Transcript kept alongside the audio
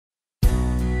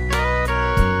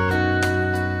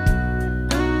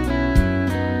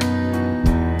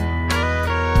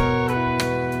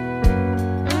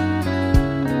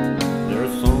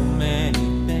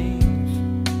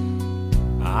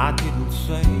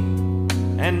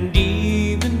And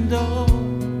even though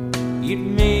it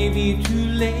may be too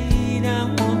late, I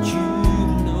want you to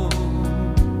know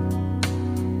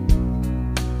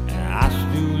I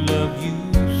still love you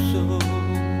so.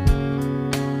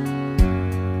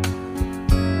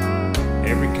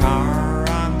 Every car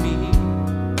I meet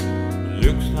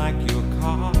looks like your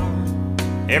car.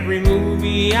 Every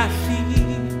movie I see,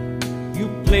 you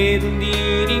play the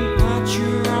leading part.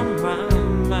 You're on my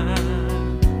mind.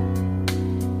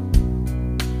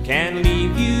 Can't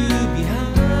leave you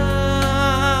behind.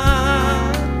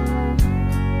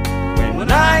 When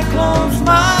I close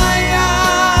my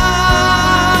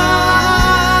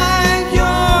eyes, you're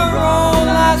all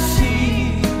I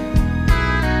see.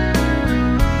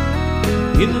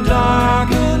 In the dark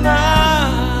of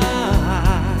night,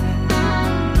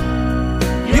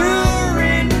 you're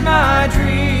in my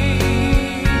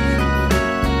dreams.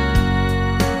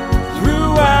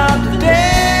 Throughout the day,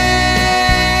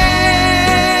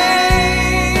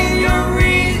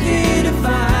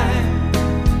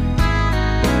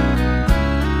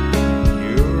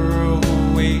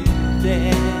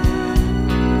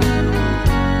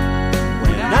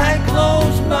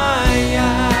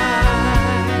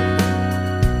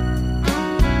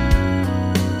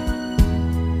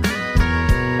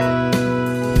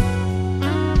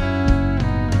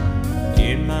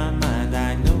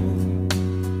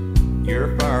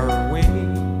 you're far away,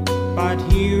 but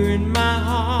here in my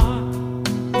heart,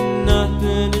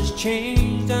 nothing has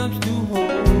changed. I'm still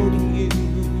holding you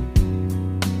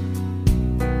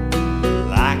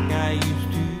like I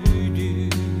used to do.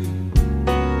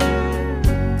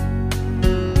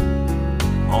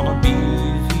 On a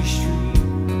busy street,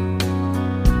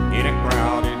 in a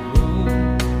crowded room,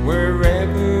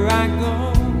 wherever I go,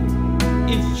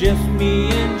 it's just me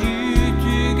and you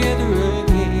together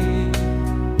again.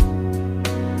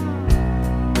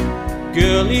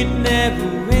 Girl, it never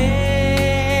ends.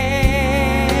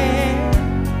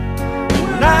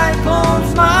 When I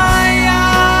close my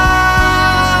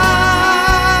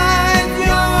eyes,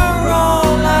 you're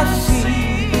all I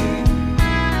see.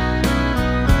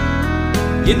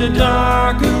 In the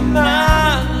dark of night,